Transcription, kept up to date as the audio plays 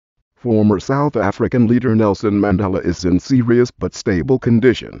Former South African leader Nelson Mandela is in serious but stable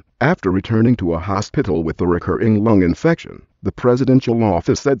condition after returning to a hospital with a recurring lung infection, the presidential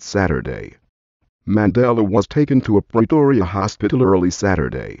office said Saturday. Mandela was taken to a Pretoria hospital early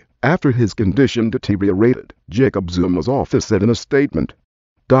Saturday after his condition deteriorated, Jacob Zuma's office said in a statement.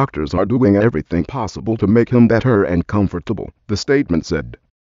 Doctors are doing everything possible to make him better and comfortable, the statement said.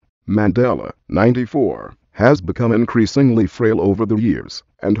 Mandela, 94, has become increasingly frail over the years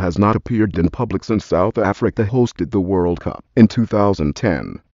and has not appeared in public since South Africa hosted the World Cup in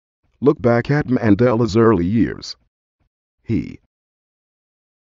 2010. Look back at Mandela's early years. He